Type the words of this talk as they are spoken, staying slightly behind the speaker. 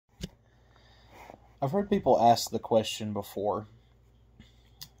I've heard people ask the question before,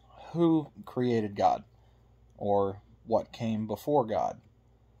 who created God? Or what came before God?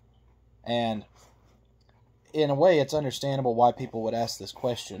 And in a way, it's understandable why people would ask this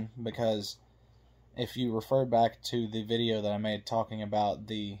question, because if you refer back to the video that I made talking about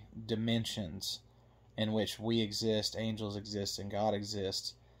the dimensions in which we exist, angels exist, and God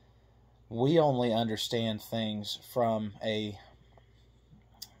exists, we only understand things from a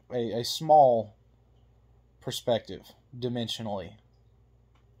small perspective, dimensionally.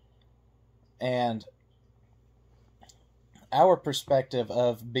 And our perspective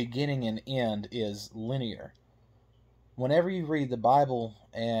of beginning and end is linear. Whenever you read the Bible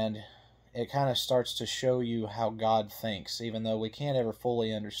and it kind of starts to show you how God thinks, even though we can't ever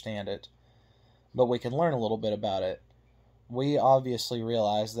fully understand it, but we can learn a little bit about it, we obviously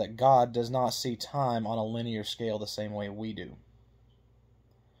realize that God does not see time on a linear scale the same way we do.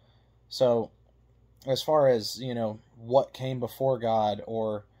 So, as far as, what came before God,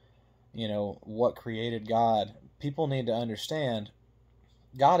 or, what created God, people need to understand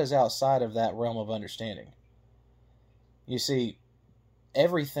God is outside of that realm of understanding. You see,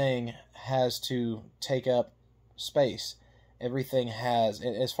 everything has to take up space. Everything has,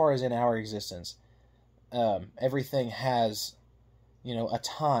 as far as in our existence, everything has, a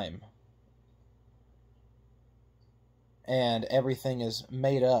time. And everything is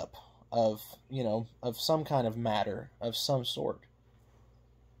made up of, of some kind of matter of some sort.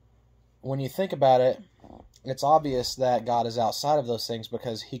 When you think about it, it's obvious that God is outside of those things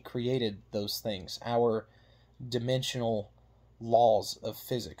because He created those things, our dimensional laws of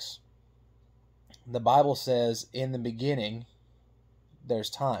physics. The Bible says, in the beginning, there's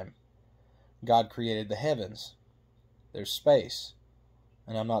time. God created the heavens. There's space.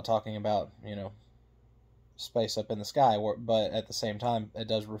 And I'm not talking about, space up in the sky, but at the same time, it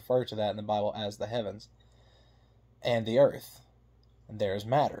does refer to that in the Bible as the heavens. And the earth. And there's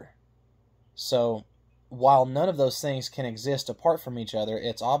matter. So, while none of those things can exist apart from each other,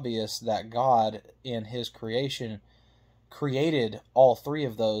 it's obvious that God, in His creation, created all three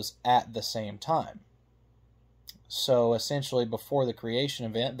of those at the same time. So, essentially, before the creation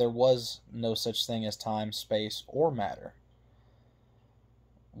event, there was no such thing as time, space, or matter.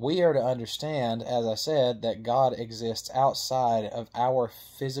 We are to understand, as I said, that God exists outside of our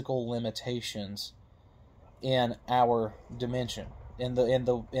physical limitations in our dimension, in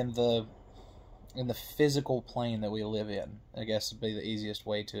the physical plane that we live in. I guess would be the easiest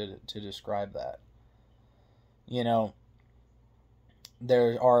way to describe that.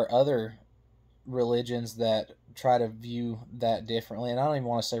 There are other religions that try to view that differently, and I don't even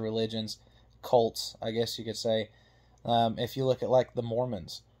want to say religions, cults, I guess you could say. If you look at like the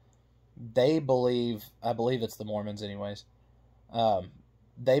Mormons, they believe, I believe it's the Mormons anyways,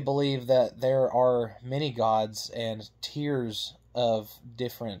 they believe that there are many gods and tiers of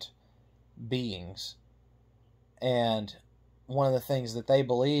different beings. And one of the things that they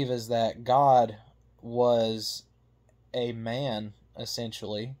believe is that God was a man,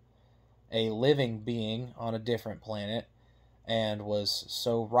 essentially, a living being on a different planet, and was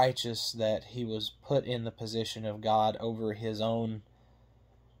so righteous that he was put in the position of God over his own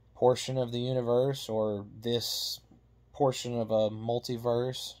portion of the universe, or this portion of a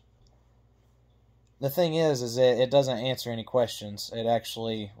multiverse. The thing is it doesn't answer any questions. It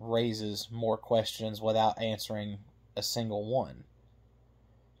actually raises more questions without answering a single one.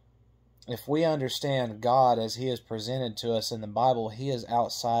 If we understand God as He is presented to us in the Bible, He is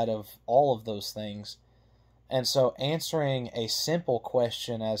outside of all of those things. And so answering a simple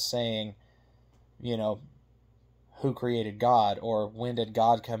question as saying, who created God, or when did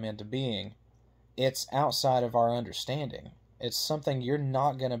God come into being, it's outside of our understanding. It's something you're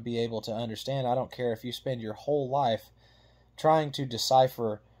not going to be able to understand. I don't care if you spend your whole life trying to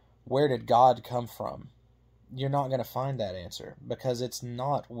decipher where did God come from. You're not going to find that answer, because it's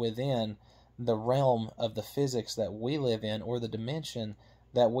not within the realm of the physics that we live in, or the dimension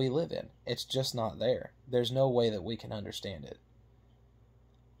that we live in. It's just not there. There's no way that we can understand it.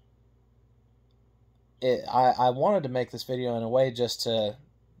 I wanted to make this video in a way just to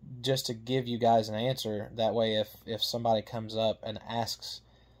give you guys an answer. That way, if somebody comes up and asks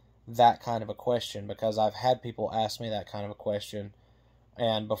that kind of a question, because I've had people ask me that kind of a question,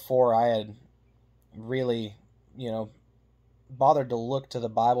 and before I had really, bothered to look to the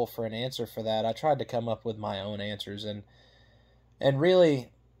Bible for an answer for that, I tried to come up with my own answers. And really,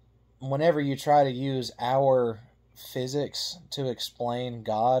 whenever you try to use our physics to explain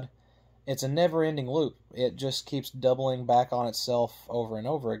God, it's a never-ending loop. It just keeps doubling back on itself over and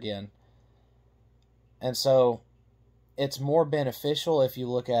over again. And so, it's more beneficial if you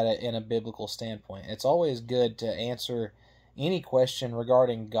look at it in a biblical standpoint. It's always good to answer any question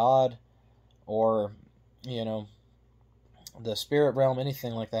regarding God or, you know, the spirit realm,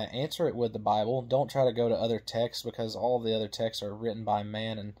 anything like that. Answer it with the Bible. Don't try to go to other texts, because all the other texts are written by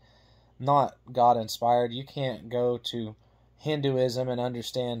man and not God inspired. You can't go to Hinduism and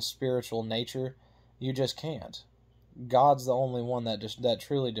understand spiritual nature. You just can't. God's the only one that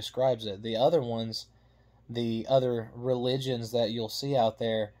truly describes it. The other ones, the other religions that you'll see out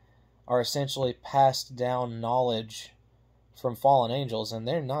there, are essentially passed down knowledge from fallen angels, and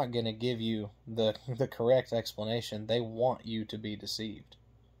they're not going to give you the correct explanation. They want you to be deceived.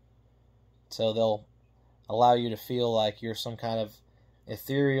 So they'll allow you to feel like you're some kind of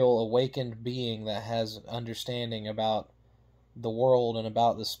ethereal, awakened being that has understanding about the world and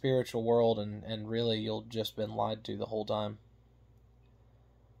about the spiritual world, and really you'll just been lied to the whole time.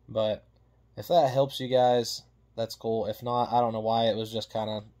 But if that helps you guys, that's cool. If not, I don't know why it was just kind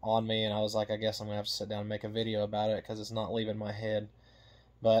of on me, and I was like, I guess I'm going to have to sit down and make a video about it, because it's not leaving my head.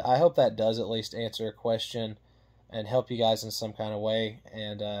 But I hope that does at least answer a question and help you guys in some kind of way.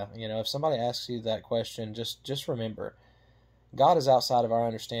 And, you know, if somebody asks you that question, just remember, God is outside of our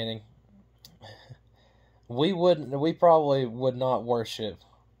understanding. We probably would not worship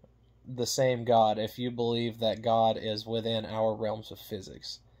the same God if you believe that God is within our realms of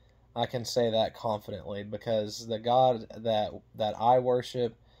physics. I can say that confidently, because the God that I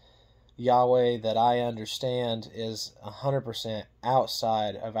worship, Yahweh, that I understand, is 100%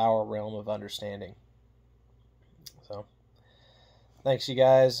 outside of our realm of understanding. So, thanks you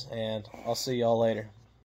guys, and I'll see y'all later.